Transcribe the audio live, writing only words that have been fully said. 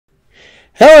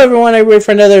Hello everyone, I'm ready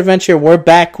for another adventure. We're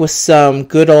back with some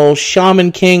good old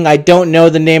Shaman King. I don't know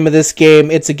the name of this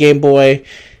game. It's a Game Boy.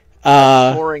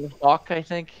 Soaring Hawk, I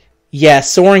think. Yeah,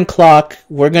 Soaring Clock.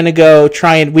 We're gonna go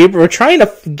try and... We're trying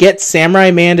to get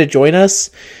Samurai Man to join us.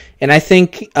 And I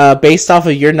think, based off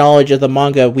of your knowledge of the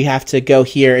manga, we have to go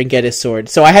here and get his sword.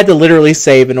 So I had to literally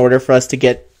save in order for us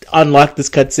to unlock this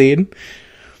cutscene.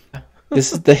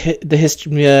 This is the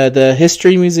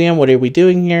history museum. What are we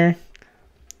doing here?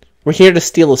 We're here to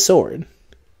steal a sword.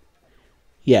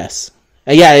 Yes.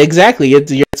 Yeah, exactly.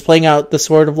 It's playing out the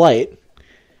Sword of Light.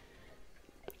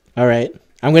 Alright.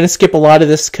 I'm going to skip a lot of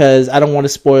this because I don't want to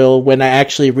spoil when I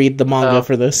actually read the manga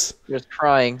for this. There's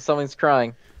crying. Someone's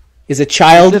crying. Is it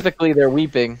child? Specifically, they're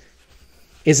weeping.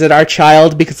 Is it our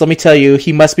child? Because let me tell you,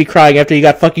 he must be crying after he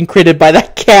got fucking critted by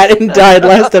that cat and died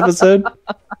last episode.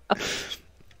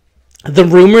 The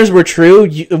rumors were true?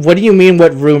 What do you mean,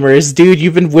 what rumors? Dude,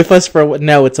 you've been with us for...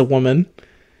 No, it's a woman.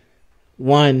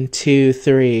 1, 2,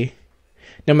 3.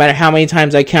 No matter how many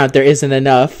times I count, there isn't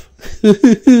enough.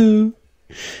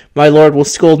 My lord will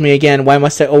scold me again. Why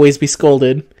must I always be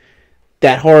scolded?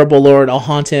 That horrible lord, I'll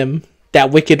haunt him.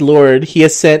 That wicked lord, he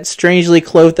has sent strangely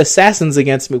clothed assassins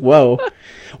against me. Whoa.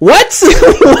 What? What?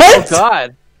 Oh,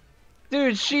 God.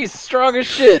 Dude, she's strong as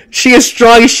shit. She is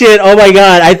strong as shit. Oh my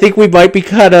god. I think we might be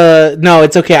No,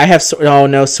 it's okay. I have oh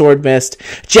no, sword missed.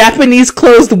 Japanese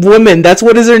closed woman. That's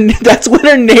what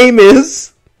her name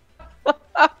is.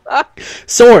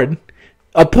 Sword.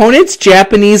 Opponent's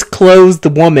Japanese closed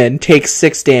woman takes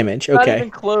 6 damage. Okay. Not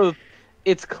even clothed.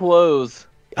 It's clothes.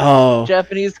 Oh.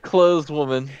 Japanese closed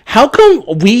woman. How come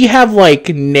we have like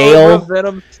nail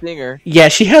Venom Stinger? Yeah,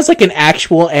 she has like an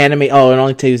actual anime. Oh, it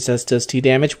only does 2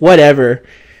 damage. Whatever.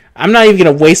 I'm not even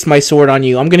gonna waste my sword on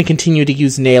you. I'm gonna continue to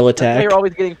use nail attack. You're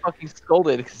always getting fucking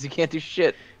scolded because you can't do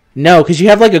shit. No, because you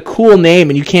have like a cool name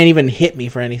and you can't even hit me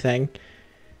for anything.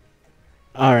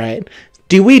 All right.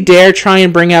 Do we dare try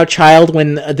and bring out Child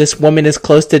when this woman is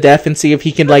close to death and see if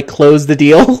he can like close the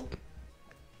deal?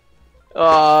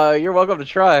 You're welcome to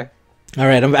try. All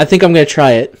right, I think I'm gonna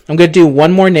try it. I'm gonna do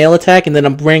one more nail attack, and then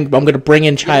I'm gonna bring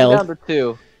in Child. Get her down to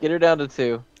 2. Get her down to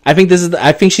 2. I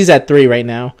think she's at 3 right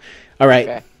now. All right,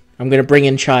 okay. I'm gonna bring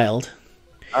in Child.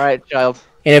 All right, Child.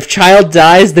 And if Child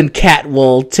dies, then Cat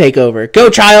will take over. Go,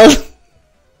 Child!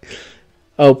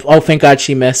 Oh, thank God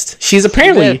she missed. She's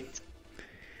apparently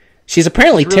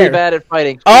really bad at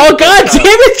fighting. Oh God, damn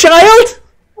it, Child!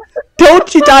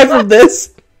 Don't you die from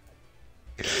this?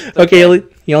 Okay,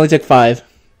 you only took 5.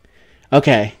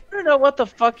 Okay. I don't know what the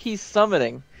fuck he's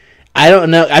summoning. I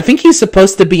don't know. I think he's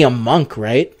supposed to be a monk,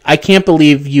 right? I can't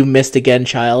believe you missed again,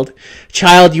 Child.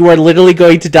 Child, you are literally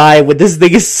going to die when this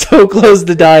thing is so close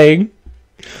to dying.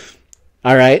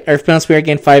 Alright, Earthbound Spirit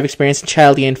gained 5 experience and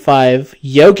Child gained 5.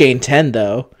 Yo gained 10,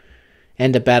 though.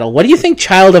 End of battle. What do you think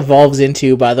Child evolves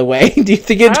into, by the way? Do you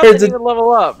think it turns into... level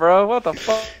up, bro. What the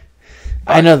fuck?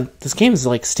 I know, this game is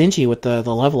like stingy with the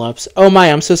level ups. Oh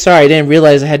my, I'm so sorry. I didn't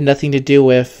realize I had nothing to do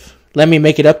with... Let me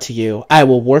make it up to you. I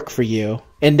will work for you.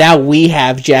 And now we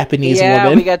have Japanese woman.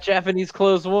 Yeah, we got Japanese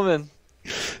closed woman.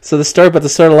 So the story about the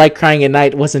Sword of Light crying at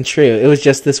night wasn't true. It was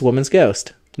just this woman's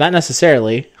ghost. Not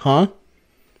necessarily, huh?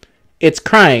 It's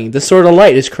crying. The Sword of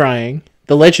Light is crying.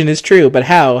 The legend is true, but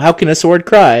how? How can a sword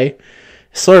cry?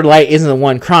 Sword of Light isn't the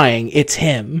one crying. It's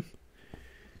him.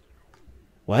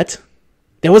 What?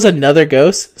 There was another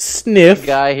ghost? Sniff.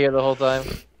 Guy here the whole time.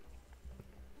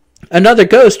 Another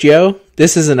ghost, yo.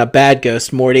 This isn't a bad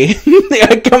ghost, Morty.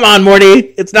 Come on,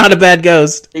 Morty. It's not a bad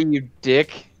ghost. Hey, you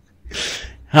dick.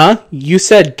 Huh? You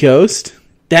said ghost?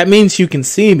 That means you can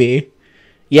see me.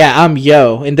 Yeah, I'm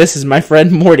Yo, and this is my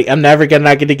friend Morty. I'm not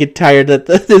gonna get tired that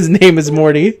his name is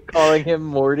Morty. Calling him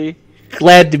Morty.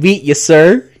 Glad to meet you,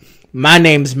 sir. My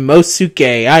name's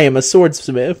Mosuke. I am a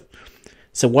swordsmith.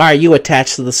 So why are you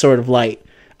attached to the Sword of Light?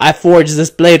 I forged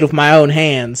this blade with my own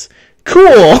hands.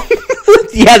 Cool!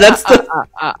 Yeah, that's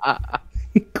the...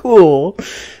 Cool.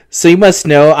 So you must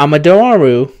know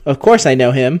Amadoaru. Of course I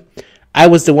know him. I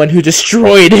was the one who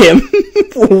destroyed him.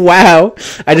 Wow.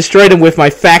 I destroyed him with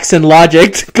my facts and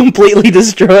logic. Completely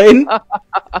destroyed.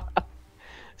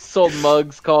 Sold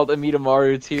mugs called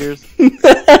Amidamaru Tears.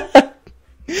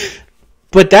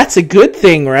 But that's a good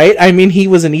thing, right? I mean, he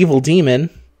was an evil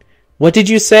demon. What did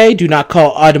you say? Do not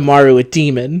call Adamaru a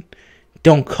demon.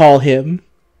 Don't call him.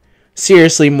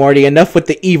 Seriously, Morty, enough with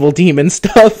the evil demon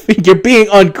stuff. You're being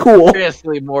uncool.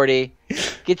 Seriously, Morty.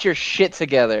 Get your shit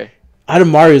together.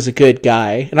 Adamaru's a good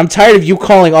guy. And I'm tired of you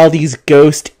calling all these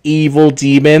ghost evil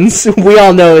demons. We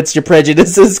all know it's your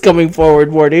prejudices coming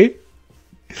forward, Morty.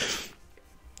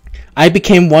 I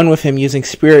became one with him using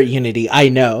spirit unity. I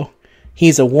know.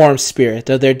 He's a warm spirit,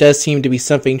 though there does seem to be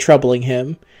something troubling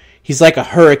him. He's like a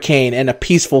hurricane and a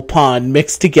peaceful pond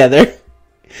mixed together.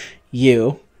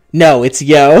 You. No, it's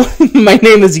Yo. My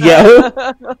name is Yo.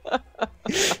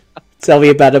 Tell me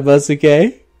about it,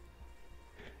 Mosuke.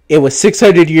 It was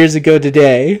 600 years ago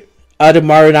today.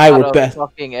 Adamaru and I were best.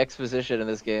 Fucking exposition in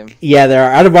this game. Yeah,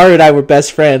 Adamaru and I were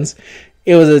best friends.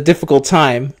 It was a difficult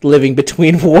time living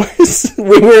between wars.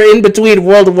 We were in between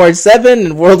World War VII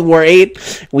and World War VIII.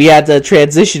 We had to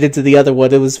transition into the other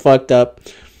one. It was fucked up.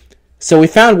 So we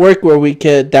found work where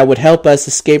that would help us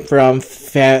escape from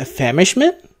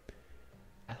famishment.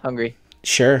 Hungry.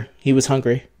 Sure, he was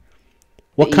hungry.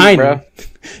 What kind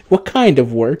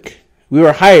of work? We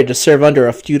were hired to serve under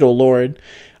a feudal lord.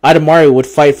 Adamaru would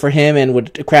fight for him and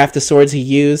would craft the swords he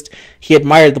used. He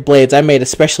admired the blades. I made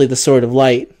especially the Sword of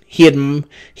Light. He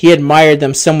admired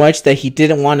them so much that he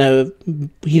didn't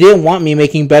want me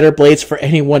making better blades for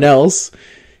anyone else.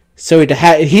 So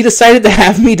he decided to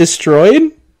have me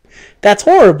destroyed? That's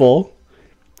horrible.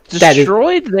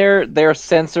 Destroyed their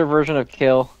censor version of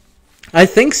kill. I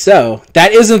think so.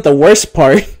 That isn't the worst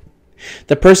part.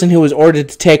 The person who was ordered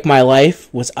to take my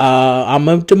life was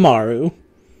Amadamaru.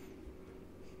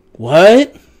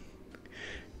 What?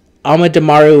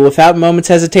 Amadamaru, without a moment's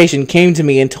hesitation, came to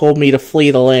me and told me to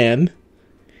flee the land.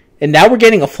 And now we're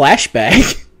getting a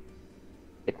flashback.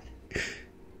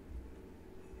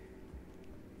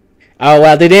 Oh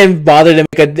wow, they didn't bother to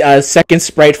make a second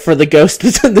sprite for the ghost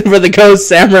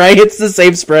samurai. It's the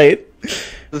same sprite.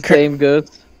 The same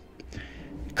ghost.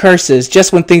 Curses,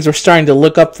 just when things were starting to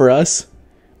look up for us.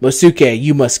 Mosuke,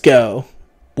 you must go.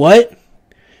 What?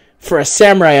 For a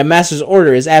samurai, a master's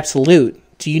order is absolute.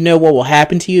 Do you know what will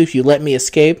happen to you if you let me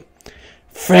escape?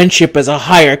 Friendship is a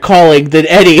higher calling than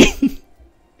any.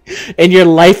 And your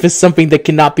life is something that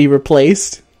cannot be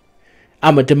replaced.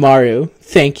 Amadamaru,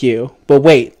 thank you. But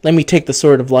wait, let me take the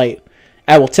Sword of Light.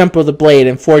 I will temper the blade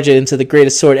and forge it into the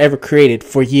greatest sword ever created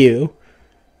for you.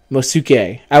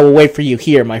 Mosuke, I will wait for you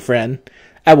here, my friend.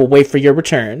 I will wait for your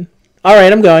return.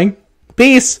 Alright, I'm going.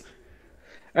 Peace!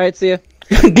 Alright, see ya.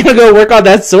 Gonna go work on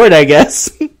that sword, I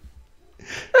guess.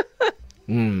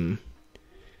 I'm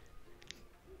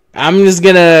just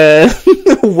gonna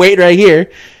wait right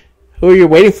here. Who are you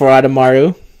waiting for,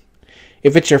 Adamaru?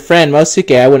 If it's your friend,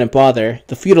 Mosuke, I wouldn't bother.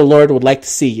 The feudal lord would like to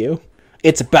see you.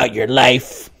 It's about your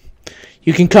life.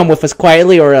 You can come with us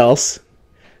quietly or else.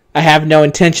 I have no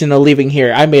intention of leaving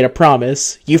here. I made a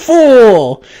promise. You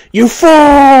fool! You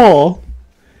fool!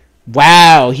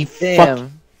 Wow, he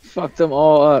fucked them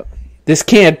all up. This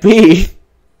can't be.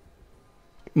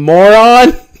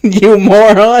 Moron! You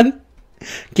moron!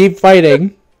 Keep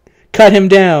fighting. Cut him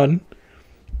down.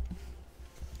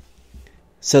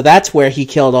 So that's where he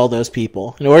killed all those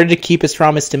people. In order to keep his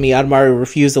promise to me, Adamaru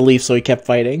refused to leave, so he kept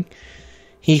fighting.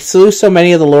 He slew so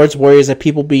many of the Lord's warriors that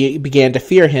people began to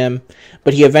fear him,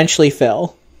 but he eventually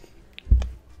fell.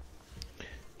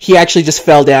 He actually just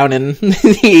fell down and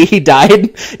he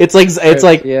died. It's like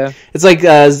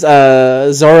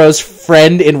Zoro's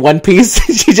friend in One Piece.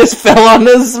 She just fell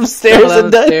onto some stairs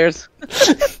and died.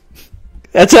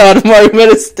 That's how Adamaru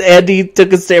met and he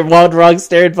took a wrong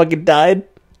stair and fucking died.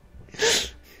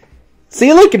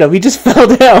 See, look at him. He just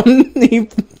fell down. He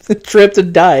tripped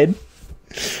and died.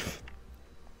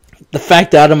 The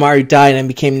fact that Adamaru died and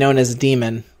became known as a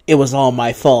demon, it was all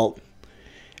my fault.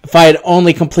 If I had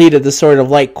only completed the Sword of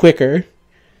Light quicker.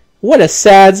 What a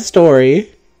sad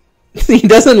story. He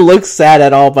doesn't look sad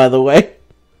at all, by the way.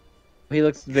 He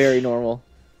looks very normal.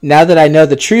 Now that I know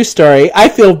the true story, I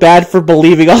feel bad for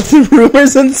believing all the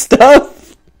rumors and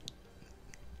stuff.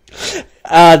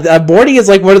 Morty is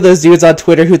like one of those dudes on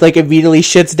Twitter who like immediately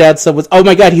shits down someone's. Oh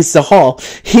my god, he's Sahal.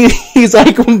 He's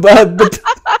like,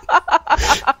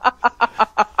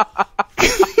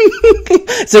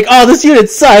 it's like, oh, this unit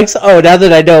sucks. Oh, now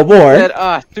that I know more.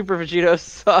 Super Vegito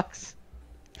sucks.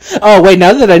 Oh wait,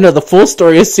 now that I know the full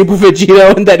story of Super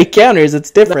Vegito and that he counters,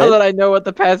 it's different. Now that I know what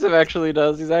the passive actually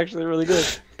does, he's actually really good.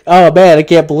 Oh man, I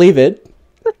can't believe it.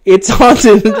 It's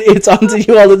haunted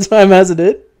you all the time, hasn't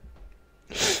it?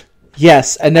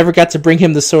 Yes, I never got to bring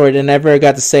him the sword and never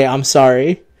got to say I'm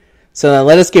sorry. So now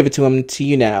let us give it to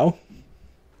you now.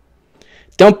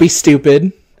 Don't be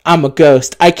stupid. I'm a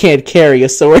ghost. I can't carry a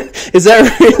sword. Is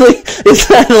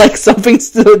that like something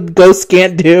ghosts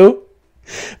can't do?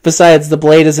 Besides, the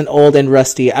blade isn't old and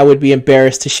rusty. I would be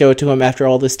embarrassed to show it to him after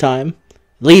all this time.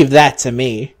 Leave that to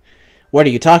me. What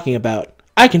are you talking about?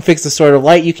 I can fix the Sword of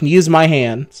Light. You can use my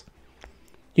hands.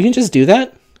 You can just do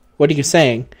that? What are you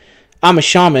saying? I'm a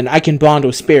shaman. I can bond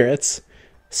with spirits.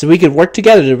 So we could work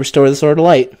together to restore the Sword of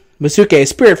Light. Musuke,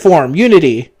 spirit form,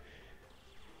 unity.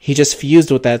 He just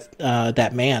fused with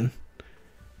that man.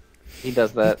 He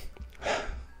does that.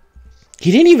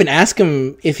 He didn't even ask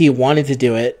him if he wanted to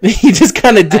do it. He just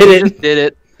kind of did it. Just did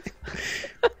it.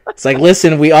 It's like,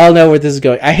 listen, we all know where this is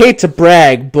going. I hate to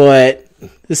brag, but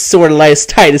this sword of light is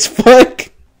tight as fuck.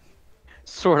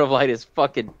 Sword of light is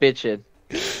fucking bitching.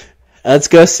 Let's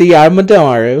go see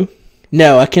Amidamaru.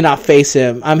 No, I cannot face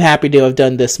him. I'm happy to have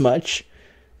done this much.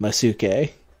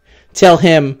 Masuke. Tell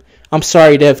him I'm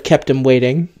sorry to have kept him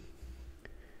waiting.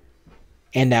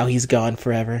 And now he's gone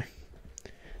forever.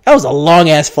 That was a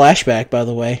long-ass flashback, by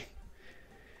the way.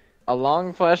 A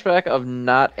long flashback of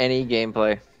not any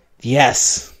gameplay.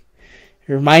 Yes.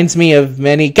 It reminds me of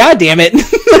many... God damn it!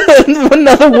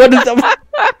 Another one of them.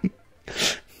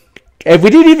 And we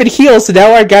didn't even heal, so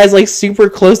now our guy's like super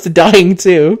close to dying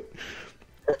too.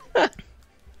 I'm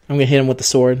gonna hit him with the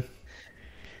sword.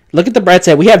 Look at the bright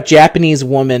side. We have Japanese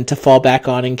woman to fall back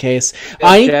on in case.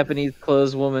 Japanese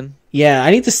clothes woman. Yeah,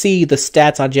 I need to see the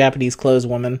stats on Japanese clothes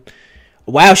woman.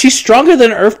 Wow, she's stronger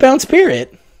than Earthbound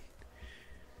Spirit.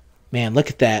 Man, look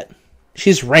at that.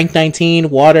 She's rank 19,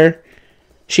 water.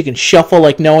 She can shuffle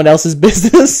like no one else's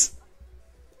business.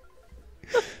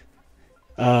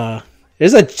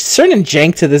 There's a certain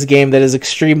jank to this game that is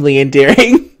extremely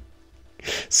endearing.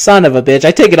 Son of a bitch.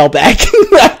 I take it all back.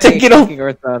 I take it all.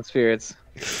 Earthbound Spirits.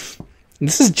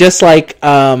 This is just like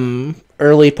early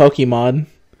Pokemon,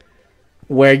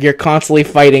 where you're constantly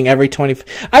fighting every 20...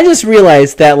 I just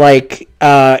realized that, like,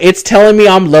 it's telling me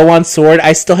I'm low on sword.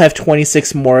 I still have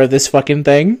 26 more of this fucking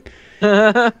thing.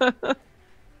 Or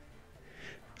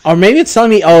maybe it's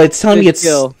telling me... Oh, it's telling me it's...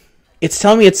 Skill. It's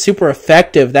telling me it's super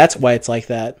effective. That's why it's like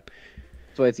that.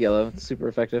 That's why it's yellow. It's super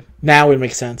effective. Now it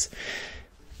makes sense.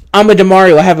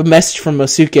 Amidamaru, I have a message from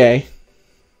Masuke.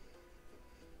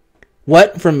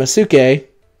 What? From Masuke?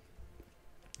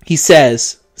 He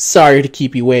says, sorry to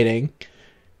keep you waiting.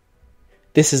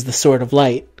 This is the Sword of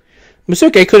Light.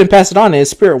 Masuke couldn't pass it on in his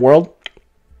spirit world.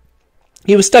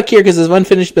 He was stuck here because of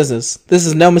unfinished business. This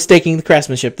is no mistaking the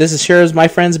craftsmanship. This is sure as my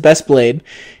friend's best blade.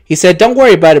 He said, don't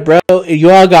worry about it, bro.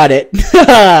 You all got it.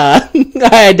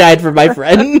 I died for my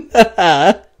friend.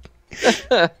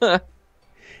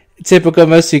 Typical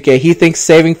Masuke. He thinks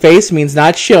saving face means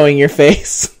not showing your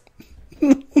face.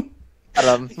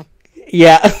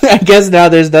 Yeah, I guess now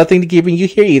there's nothing to keeping you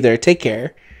here either. Take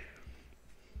care.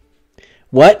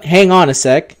 What? Hang on a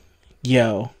sec.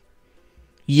 Yo.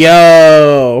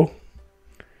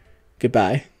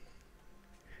 Goodbye.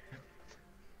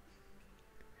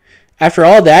 After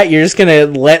all that, you're just gonna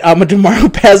let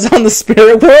Amidamaru pass on the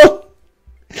spirit world?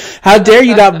 How dare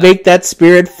you not make that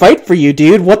spirit fight for you,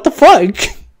 dude? What the fuck?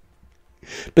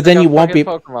 But then you won't be...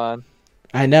 Pokemon.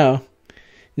 I know.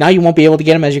 Now you won't be able to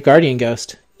get him as your guardian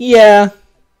ghost. Yeah.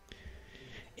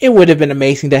 It would have been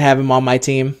amazing to have him on my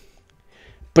team.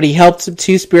 But he helped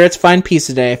 2 spirits find peace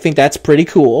today. I think that's pretty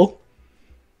cool.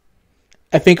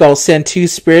 I think I'll send 2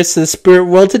 spirits to the spirit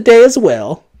world today as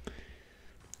well.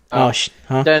 Huh?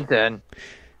 Dun dun.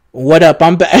 What up?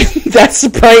 I'm back. That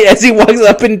sprite as he walks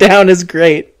up and down is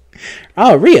great.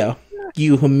 Oh, Rio.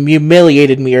 You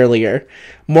humiliated me earlier.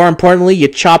 More importantly, you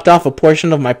chopped off a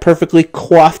portion of my perfectly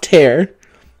coiffed hair.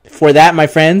 For that, my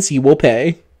friends, you will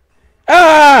pay.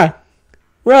 Ah!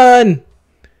 Run!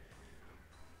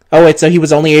 Oh, wait, so he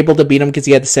was only able to beat him because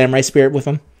he had the samurai spirit with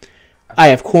him? I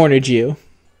have cornered you.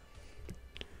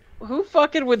 Who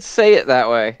fucking would say it that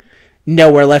way?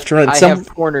 Nowhere left to run. I have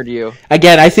cornered you.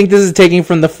 Again, I think this is taking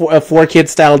from the 4Kid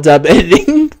style dub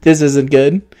editing. This isn't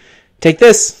good. Take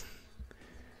this.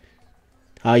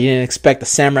 Oh, you didn't expect the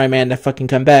samurai man to fucking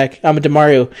come back.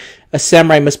 Amidamaru, a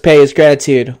samurai must pay his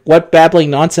gratitude. What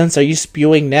babbling nonsense are you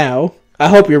spewing now? I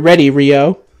hope you're ready,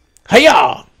 Rio.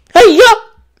 Hiya! Hiya!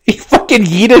 He fucking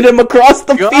yeeted him across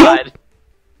the field.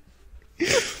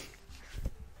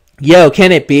 Yo,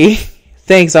 can it be?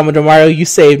 Thanks, Amidamaru, you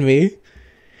saved me.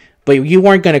 But you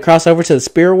weren't going to cross over to the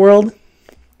spirit world?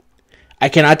 I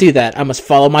cannot do that. I must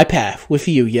follow my path with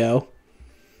you, yo.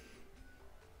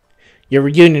 Your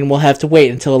reunion will have to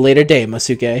wait until a later day,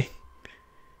 Masuke.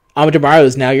 Amidamaru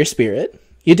is now your spirit.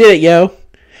 You did it, yo.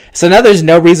 So now there's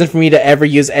no reason for me to ever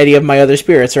use any of my other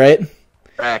spirits, right?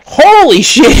 Correct. Holy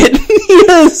shit!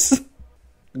 Yes!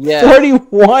 Yeah.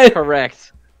 31!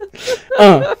 Correct.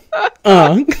 What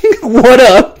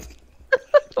up?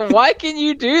 Why can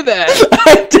you do that?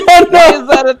 I don't know. Why is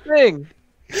that a thing?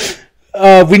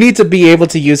 We need to be able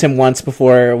to use him once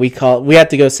before we have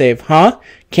to go save. Huh?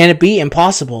 Can it be?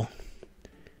 Impossible.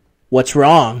 What's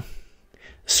wrong?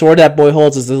 The sword that boy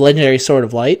holds is the legendary Sword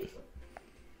of Light.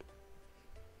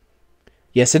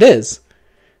 Yes, it is.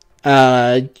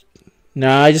 No,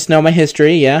 I just know my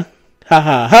history, yeah. Ha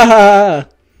ha ha ha!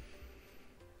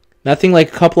 Nothing like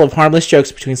a couple of harmless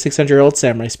jokes between 600-year-old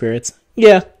samurai spirits.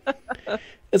 Yeah.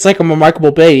 It's like a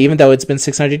remarkable blade, even though it's been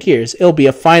 600 years. It'll be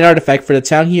a fine artifact for the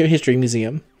Town History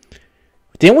Museum.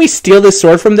 Didn't we steal this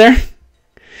sword from there?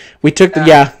 We took the...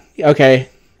 Yeah, okay.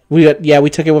 We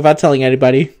took it without telling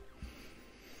anybody.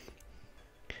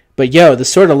 But yo, the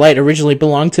Sword of Light originally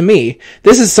belonged to me.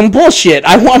 This is some bullshit.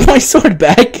 I want my sword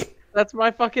back. That's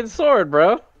my fucking sword,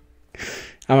 bro.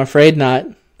 I'm afraid not.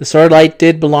 The Sword of Light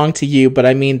did belong to you, but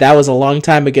I mean, that was a long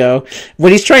time ago.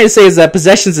 What he's trying to say is that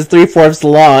possessions is 3/4 the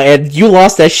law, and you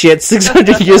lost that shit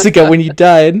 600 years ago when you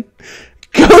died.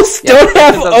 Ghosts don't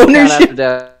have ownership.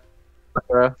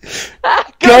 Bro.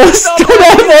 Ghosts don't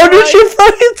have ownership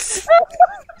rights.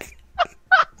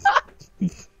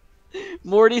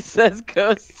 Morty says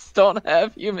ghosts don't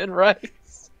have human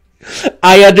rights.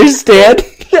 I understand.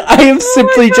 I am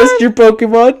simply just your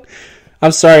Pokemon.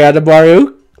 I'm sorry,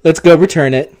 Adamaru. Let's go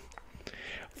return it.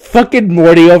 Fucking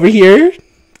Morty over here.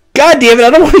 God damn it,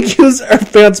 I don't want to use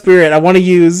Earthbound Spirit. I want to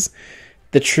use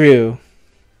the True.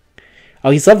 Oh,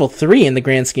 he's level 3 in the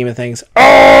grand scheme of things.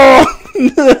 Oh!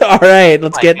 Alright,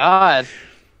 let's get... God.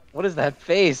 What is that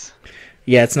face?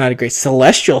 Yeah, it's not a great...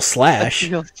 Celestial Slash.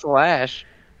 Celestial Slash.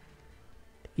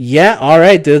 Yeah,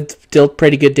 alright, dealt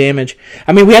pretty good damage.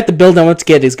 I mean, we have to build on what's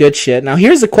get his good shit. Now,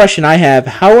 here's the question I have.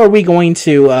 How are we going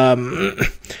to...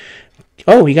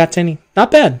 Oh, he got 10.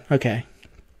 Not bad. Okay.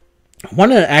 I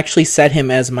want to actually set him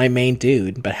as my main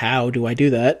dude, but how do I do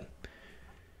that?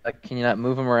 Can you not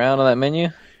move him around on that menu?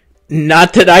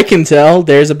 Not that I can tell.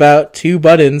 There's about 2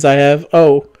 buttons I have.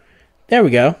 Oh, there we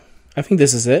go. I think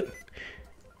this is it.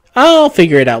 I'll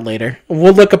figure it out later.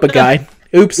 We'll look up a guide.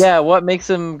 Oops. Yeah, what makes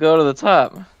him go to the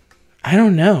top? I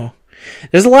don't know.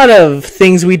 There's a lot of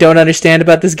things we don't understand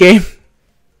about this game.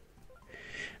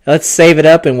 Let's save it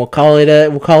up and we'll call it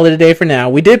a day for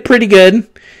now. We did pretty good.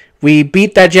 We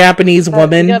beat that Japanese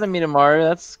woman. We gotta meet Amaru.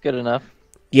 That's good enough.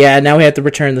 Yeah, now we have to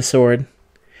return the sword.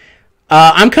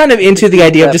 I'm kind of into the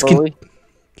idea of just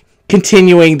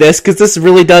continuing this because this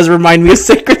really does remind me of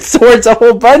Sacred Swords a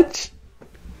whole bunch.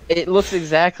 It looks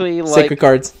exactly like Sacred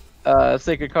Cards.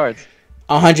 Sacred Cards.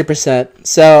 100%.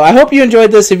 So I hope you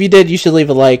enjoyed this. If you did, you should leave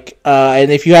a like.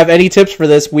 And if you have any tips for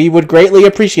this, we would greatly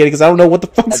appreciate it because I don't know what the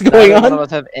fuck's going on. None of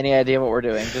us have any idea what we're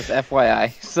doing. Just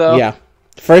FYI. So yeah,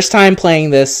 first time playing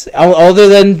this. Other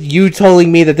than you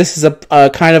telling me that this is a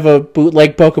kind of a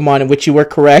bootleg Pokemon, in which you were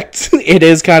correct. It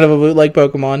is kind of a bootleg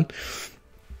Pokemon.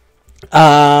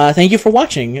 Thank you for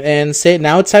watching, and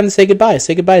now it's time to say goodbye.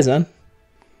 Say goodbye, Zen.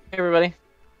 Hey, everybody.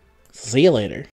 See you later.